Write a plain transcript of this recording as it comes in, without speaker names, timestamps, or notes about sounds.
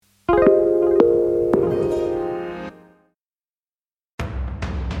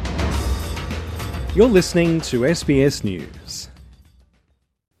You're listening to SBS News.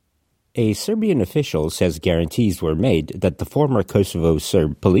 A Serbian official says guarantees were made that the former Kosovo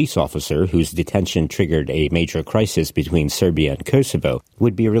Serb police officer whose detention triggered a major crisis between Serbia and Kosovo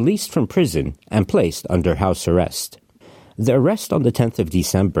would be released from prison and placed under house arrest. The arrest on the 10th of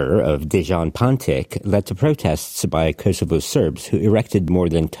December of Dejan Pantic led to protests by Kosovo Serbs who erected more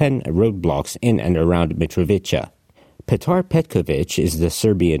than 10 roadblocks in and around Mitrovica. Petar Petkovic is the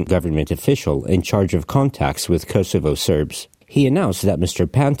Serbian government official in charge of contacts with Kosovo Serbs. He announced that Mr.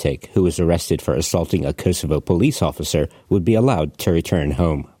 Pantic, who was arrested for assaulting a Kosovo police officer, would be allowed to return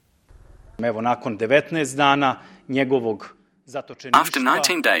home. After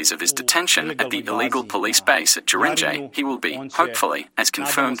 19 days of his detention at the illegal police base at Đurđe, he will be, hopefully, as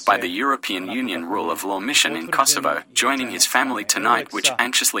confirmed by the European Union Rule of Law mission in Kosovo, joining his family tonight, which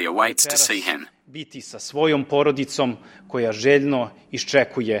anxiously awaits to see him. Mr.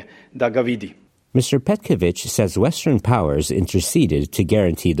 Petkovic says Western powers interceded to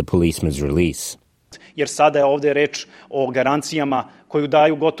guarantee the policeman's release.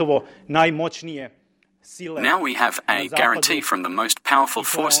 Now we have a guarantee from the most powerful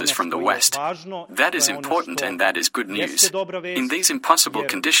forces from the West. That is important and that is good news. In these impossible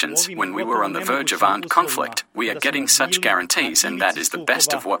conditions, when we were on the verge of armed conflict, we are getting such guarantees and that is the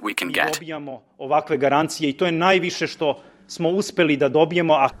best of what we can get.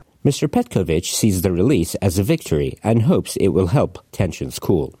 Mr. Petkovic sees the release as a victory and hopes it will help tensions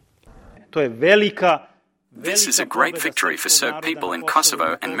cool. This is a great victory for Serb people in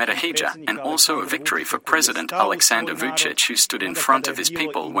Kosovo and Metohija, and also a victory for President Aleksandar Vučić, who stood in front of his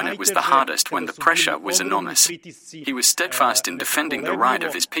people when it was the hardest, when the pressure was enormous. He was steadfast in defending the right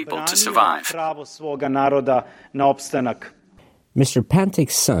of his people to survive. Mr.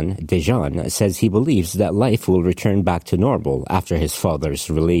 Pantic's son, Dejan, says he believes that life will return back to normal after his father's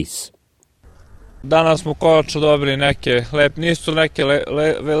release. Danas smo konačno dobili neke nisu neke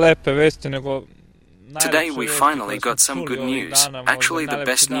lepe vesti, nego Today we finally got some good news, actually the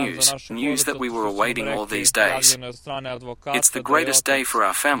best news that we were awaiting all these days. It's the greatest day for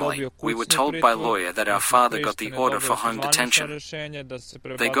our family. We were told by lawyer that our father got the order for home detention.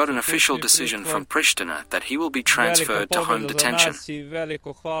 They got an official decision from Pristina that he will be transferred to home detention.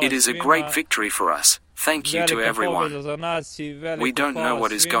 It is a great victory for us. Thank you to everyone. We don't know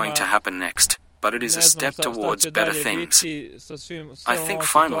what is going to happen next, but it is a step towards better things. I think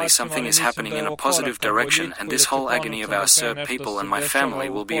finally something is happening in a positive direction and this whole agony of our Serb people and my family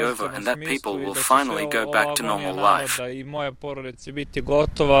will be over and that people will finally go back to normal life.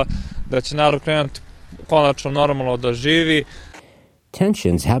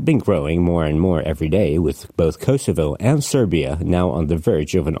 Tensions have been growing more and more every day, with both Kosovo and Serbia now on the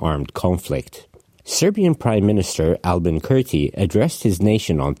verge of an armed conflict. Serbian Prime Minister Albin Kurti addressed his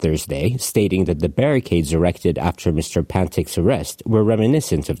nation on Thursday, stating that the barricades erected after Mr. Pantic's arrest were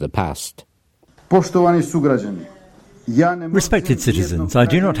reminiscent of the past. Respected citizens, I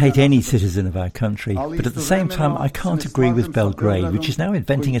do not hate any citizen of our country, but at the same time I can't agree with Belgrade, which is now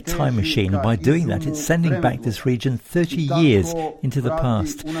inventing a time machine, and by doing that it's sending back this region 30 years into the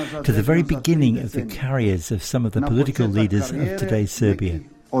past, to the very beginning of the careers of some of the political leaders of today's Serbia.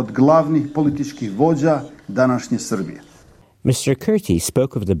 Mr. Kurti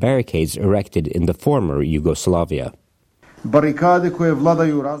spoke of the barricades erected in the former Yugoslavia. Barricades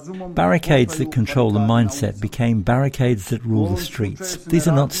that control the mindset became barricades that rule the streets. These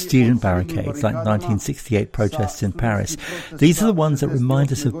are not student barricades like 1968 protests in Paris. These are the ones that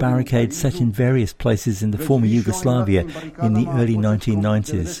remind us of barricades set in various places in the former Yugoslavia in the early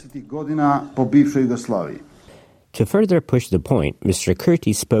 1990s. To further push the point, Mr.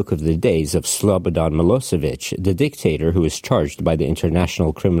 Kurti spoke of the days of Slobodan Milosevic, the dictator who was charged by the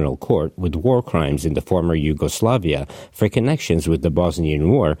International Criminal Court with war crimes in the former Yugoslavia for connections with the Bosnian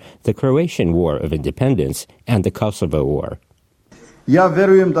War, the Croatian War of Independence, and the Kosovo War. I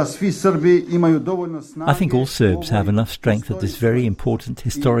think all Serbs have enough strength at this very important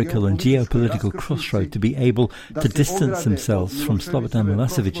historical and geopolitical crossroad to be able to distance themselves from Slobodan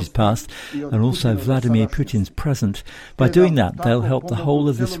Milosevic's past and also Vladimir Putin's present. By doing that, they'll help the whole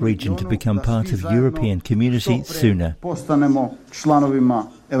of this region to become part of European community sooner.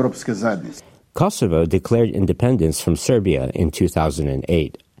 Kosovo declared independence from Serbia in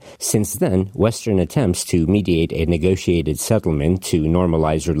 2008. Since then, Western attempts to mediate a negotiated settlement to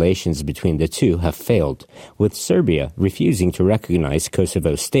normalize relations between the two have failed, with Serbia refusing to recognize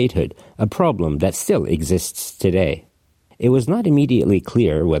Kosovo's statehood, a problem that still exists today. It was not immediately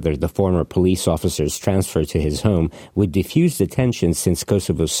clear whether the former police officer's transfer to his home would diffuse the tensions, since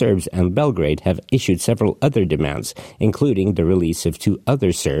Kosovo Serbs and Belgrade have issued several other demands, including the release of 2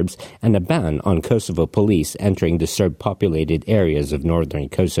 other Serbs and a ban on Kosovo police entering the Serb-populated areas of northern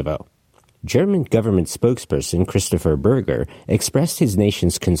Kosovo. German government spokesperson Christopher Berger expressed his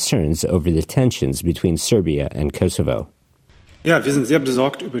nation's concerns over the tensions between Serbia and Kosovo. Ja, wir sind sehr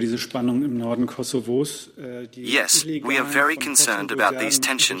besorgt über diese Spannung im Norden Kosovos. Yes, we are very concerned about these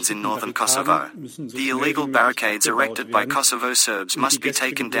tensions in northern Kosovo. The illegal barricades erected by Kosovo Serbs must be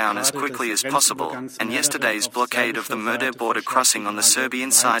taken down as quickly as possible, and yesterday's blockade of the Murder border crossing on the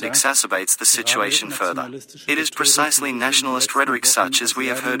Serbian side exacerbates the situation further. It is precisely nationalist rhetoric such as we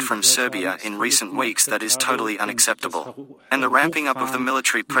have heard from Serbia in recent weeks that is totally unacceptable. And the ramping up of the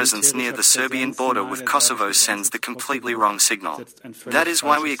military presence near the Serbian border with Kosovo sends the completely wrong signal. That is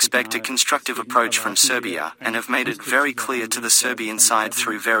why we expect a constructive approach from Serbia and have made it very clear to the Serbian side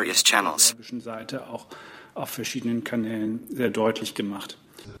through various channels.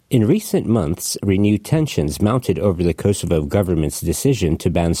 In recent months, renewed tensions mounted over the Kosovo government's decision to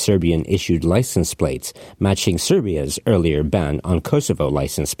ban Serbian-issued license plates, matching Serbia's earlier ban on Kosovo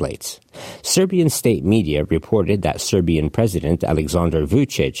license plates. Serbian state media reported that Serbian President Aleksandar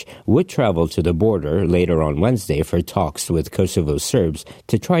Vučić would travel to the border later on Wednesday for talks with Kosovo Serbs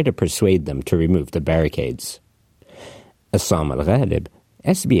to try to persuade them to remove the barricades. Assam Al-Ghalib,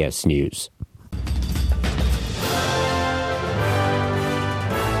 SBS News.